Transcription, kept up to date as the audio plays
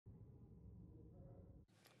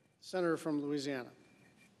Senator from Louisiana.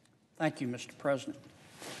 Thank you, Mr. President.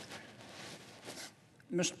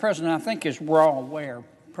 Mr. President, I think as we're all aware,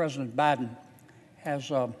 President Biden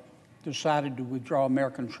has decided to withdraw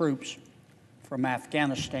American troops from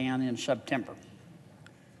Afghanistan in September.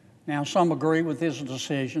 Now, some agree with his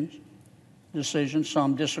decision,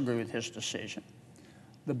 some disagree with his decision.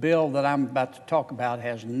 The bill that I'm about to talk about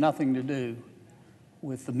has nothing to do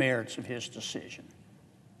with the merits of his decision.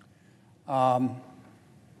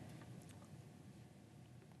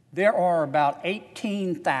 There are about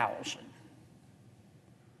 18,000,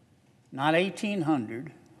 not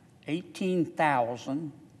 1,800,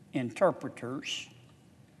 18,000 interpreters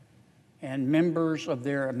and members of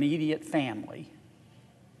their immediate family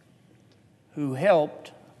who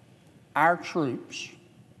helped our troops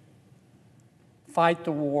fight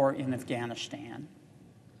the war in Afghanistan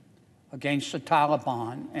against the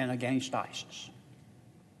Taliban and against ISIS.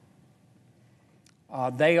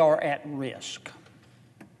 They are at risk.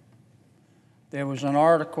 There was an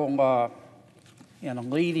article in a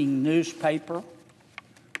leading newspaper,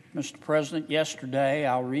 Mr. President, yesterday.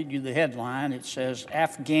 I'll read you the headline. It says,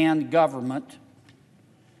 "Afghan government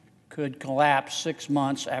could collapse 6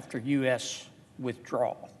 months after U.S.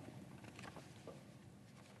 withdrawal."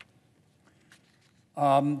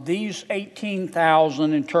 These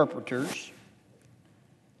 18,000 interpreters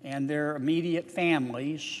and their immediate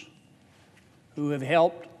families who have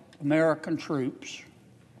helped American troops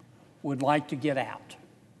would like to get out.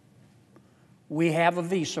 We have a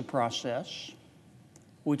visa process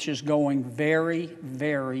which is going very,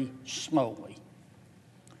 very slowly.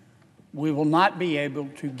 We will not be able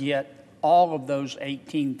to get all of those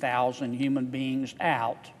 18,000 human beings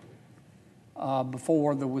out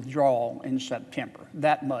before the withdrawal in September.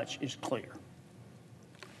 That much is clear.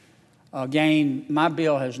 Again, my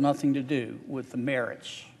bill has nothing to do with the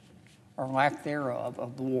merits or lack thereof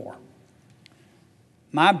of the war.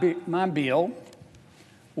 My bill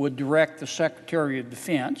would direct the Secretary of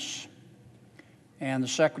Defense and the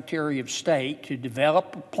Secretary of State to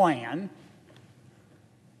develop a plan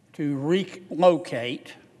to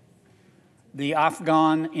relocate the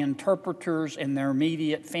Afghan interpreters and their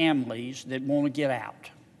immediate families that want to get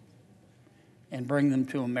out and bring them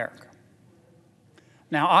to America.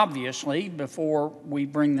 Now, obviously, before we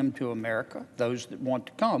bring them to America, those that want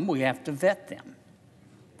to come, we have to vet them.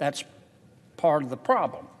 That's part of the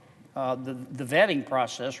problem. The vetting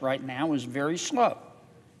process right now is very slow.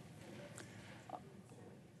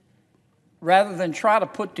 Rather than try to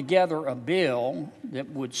put together a bill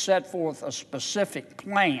that would set forth a specific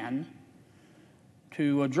plan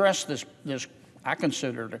to address this, I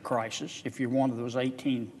consider it a crisis, if you're one of those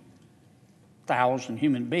 18,000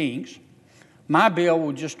 human beings, my bill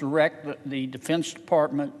would just direct the Defense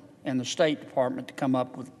Department and the State Department to come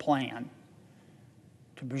up with a plan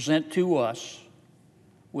to present to us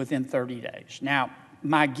within 30 days. Now,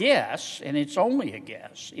 my guess, and it's only a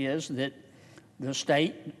guess, is that the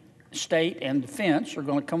state and defense are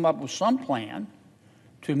going to come up with some plan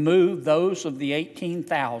to move those of the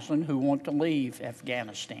 18,000 who want to leave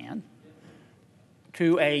Afghanistan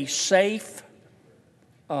to a safe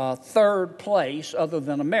third place other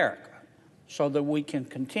than America, so that we can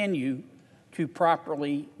continue to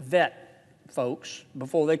properly vet folks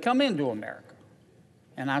before they come into America.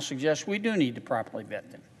 And I suggest we do need to properly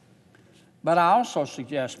vet them. But I also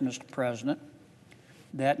suggest, Mr. President,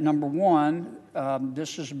 that number one,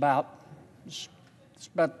 this is about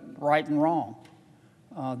right and wrong.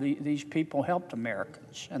 These people helped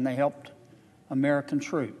Americans, and they helped American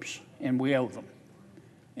troops, and we owe them.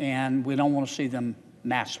 And we don't want to see them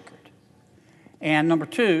massacred. And number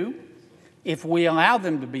two, if we allow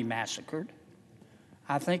them to be massacred,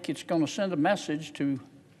 I think it's going to send a message to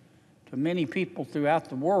many people throughout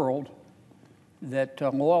the world that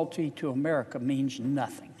loyalty to America means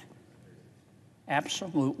nothing.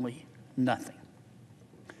 Absolutely nothing.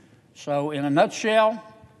 So in a nutshell,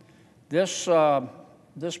 this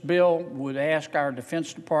bill would ask our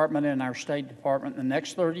Defense Department and our State Department in the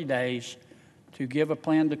next 30 days to give a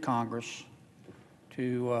plan to Congress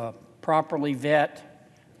to properly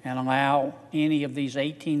vet and allow any of these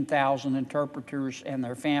 18,000 interpreters and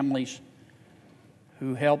their families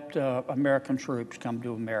who helped American troops come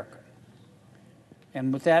to America.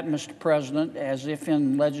 And with that, Mr. President, as if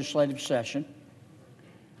in legislative session,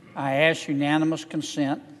 I ask unanimous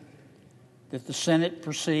consent that the Senate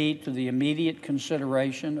proceed to the immediate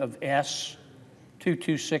consideration of S.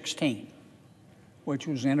 2216, which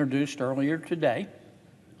was introduced earlier today.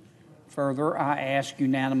 Further, I ask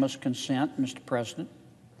unanimous consent, Mr. President,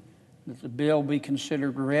 that the bill be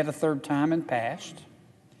considered read a third time and passed,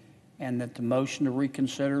 and that the motion to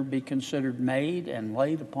reconsider be considered made and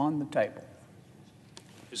laid upon the table.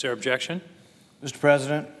 Is there objection? Mr.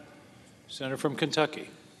 President, Senator from Kentucky.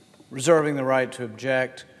 reserving the right to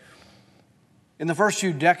object. In the first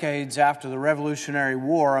few decades after the Revolutionary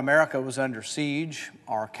War, America was under siege.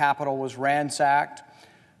 Our capital was ransacked.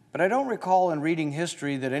 But I don't recall in reading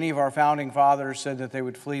history that any of our founding fathers said that they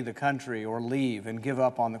would flee the country or leave and give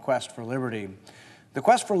up on the quest for liberty. The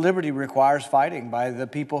quest for liberty requires fighting by the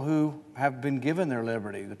people who have been given their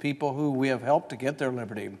liberty, the people who we have helped to get their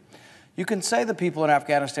liberty. You can say the people in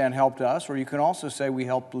Afghanistan helped us, or you can also say we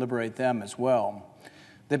helped liberate them as well.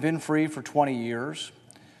 They've been free for 20 years.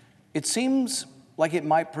 It seems like it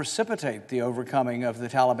might precipitate the overcoming of the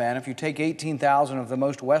Taliban if you take 18,000 of the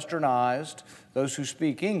most westernized, those who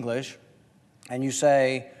speak English, and you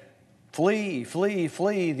say, flee, flee,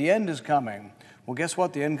 flee, the end is coming. Well, guess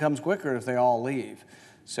what? The end comes quicker if they all leave.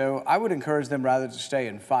 So I would encourage them rather to stay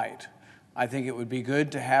and fight. I think it would be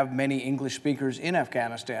good to have many English speakers in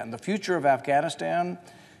Afghanistan. The future of Afghanistan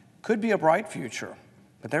could be a bright future,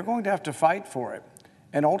 but they're going to have to fight for it.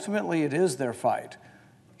 And ultimately, it is their fight.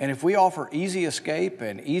 And if we offer easy escape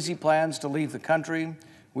and easy plans to leave the country,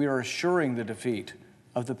 we are assuring the defeat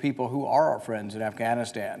of the people who are our friends in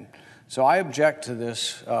Afghanistan. So I object to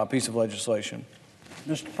this piece of legislation.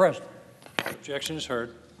 Mr. President. Objection is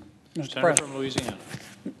heard. Mr. Senator President. from Louisiana.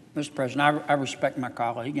 Mr. President, I respect my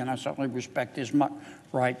colleague, and I certainly respect his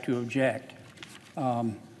right to object.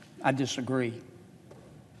 I disagree.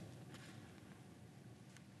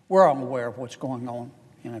 We're all aware of what's going on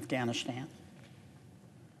in Afghanistan.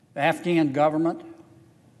 The Afghan government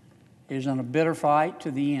is in a bitter fight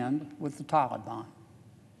to the end with the Taliban.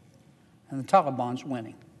 And the Taliban's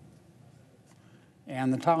winning.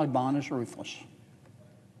 And the Taliban is ruthless.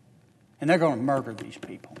 And they're going to murder these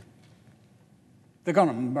people. They're going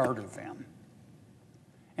to murder them.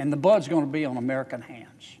 And the blood's going to be on American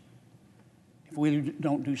hands if we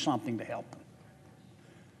don't do something to help them.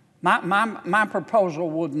 My proposal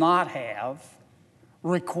would not have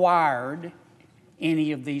required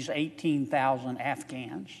any of these 18,000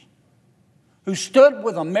 Afghans who stood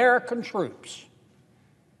with American troops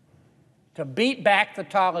to beat back the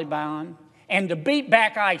Taliban and to beat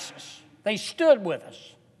back ISIS. They stood with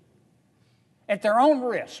us at their own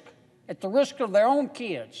risk, at the risk of their own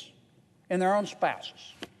kids and their own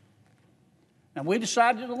spouses. And we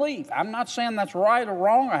decided to leave. I'm not saying that's right or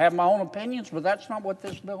wrong. I have my own opinions, but that's not what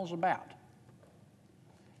this bill is about.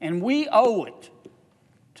 And we owe it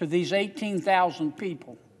to these 18,000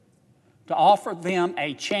 people to offer them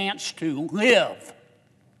a chance to live.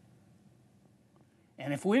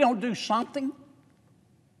 And if we don't do something,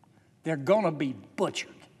 they're going to be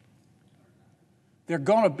butchered. They're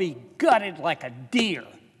going to be gutted like a deer.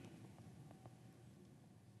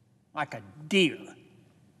 Like a deer.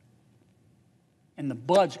 And the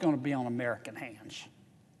blood's going to be on American hands.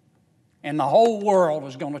 And the whole world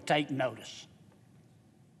is going to take notice.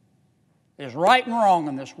 There's right and wrong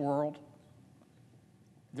in this world.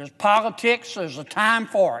 There's politics, there's a time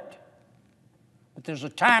for it. But there's a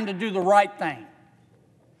time to do the right thing.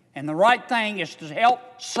 And the right thing is to help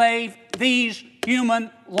save these human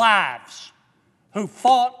lives who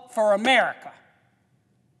fought for America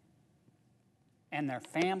and their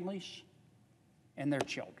families and their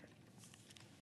children.